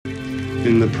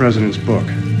in the president's book,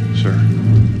 sir.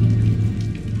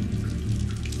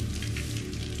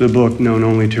 The book known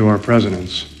only to our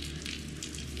presidents.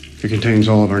 It contains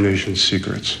all of our nation's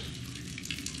secrets.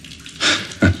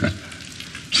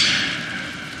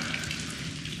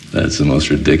 That's the most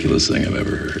ridiculous thing I've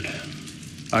ever heard.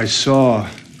 I saw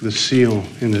the seal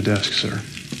in the desk, sir.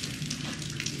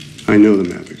 I know the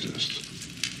map exists.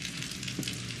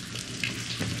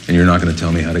 And you're not going to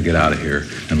tell me how to get out of here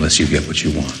unless you get what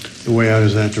you want. The way out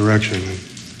is that direction,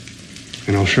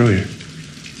 and I'll show you.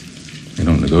 You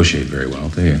don't negotiate very well,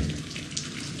 do you?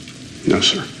 No,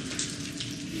 sir.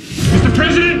 Mr.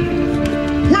 President,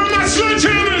 where are my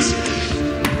sledgehammers?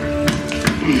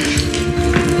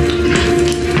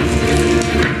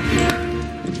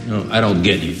 No, I don't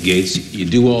get you, Gates. You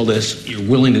do all this, you're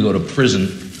willing to go to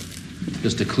prison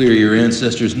just to clear your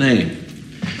ancestors' name.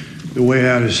 The way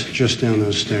out is just down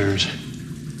those stairs.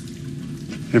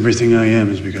 Everything I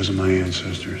am is because of my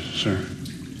ancestors, sir.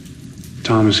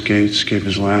 Thomas Gates gave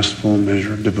his last full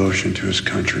measure of devotion to his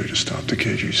country to stop the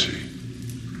KGC.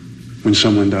 When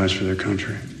someone dies for their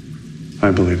country,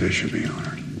 I believe they should be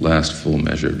honored. Last full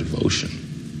measure of devotion.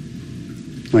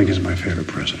 Lincoln's my favorite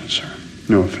president, sir.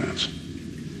 No offense.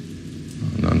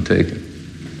 None taken.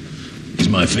 He's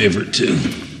my favorite, too.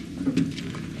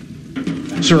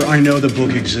 Sir, I know the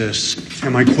book exists,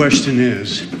 and my question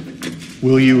is,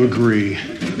 will you agree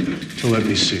to let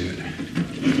me see it?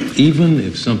 Even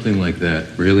if something like that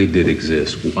really did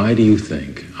exist, why do you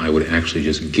think I would actually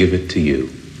just give it to you?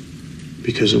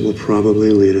 Because it will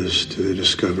probably lead us to the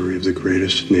discovery of the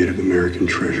greatest Native American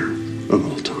treasure of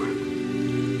all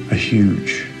time. A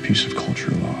huge piece of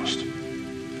culture lost.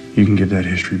 You can give that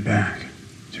history back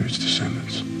to its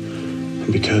descendants.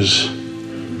 And because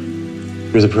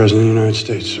you're the President of the United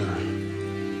States, sir,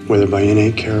 whether by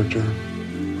innate character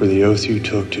or the oath you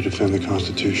took to defend the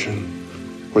Constitution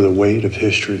or the weight of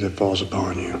history that falls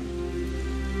upon you,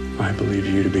 I believe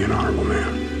you to be an honorable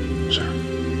man, sir.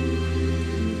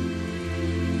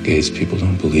 Gates, people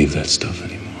don't believe that stuff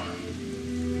anymore.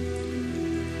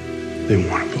 They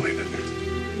want to believe it.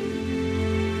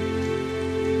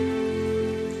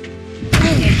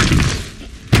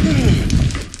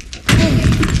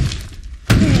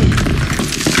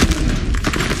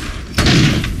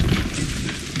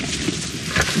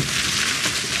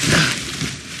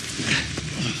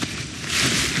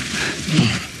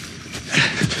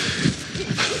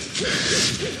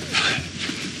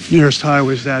 Nearest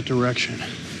highway's that direction.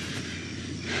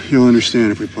 You'll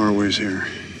understand if we part ways here.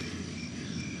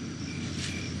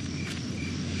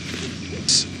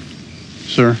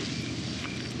 Sir?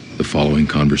 The following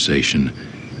conversation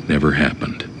never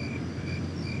happened.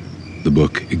 The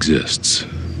book exists.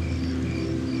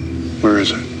 Where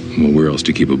is it? Well, where else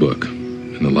do you keep a book?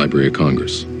 In the Library of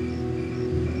Congress.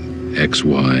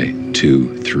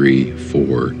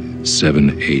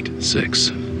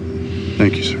 XY234786.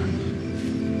 Thank you, sir.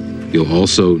 You'll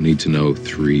also need to know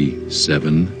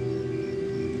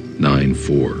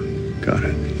 3794. Got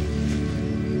it.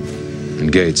 And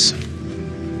Gates.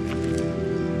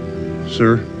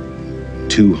 Sir?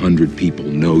 200 people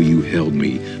know you held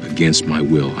me against my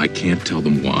will. I can't tell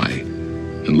them why.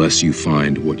 Unless you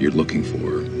find what you're looking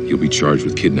for, you'll be charged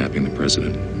with kidnapping the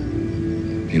president.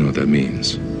 You know what that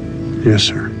means? Yes,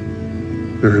 sir.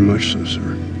 Very much so,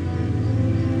 sir.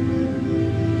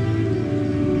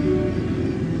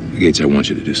 Gates, I want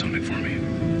you to do something for me.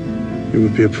 It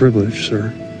would be a privilege,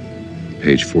 sir.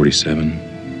 Page 47.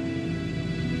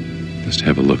 Just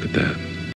have a look at that.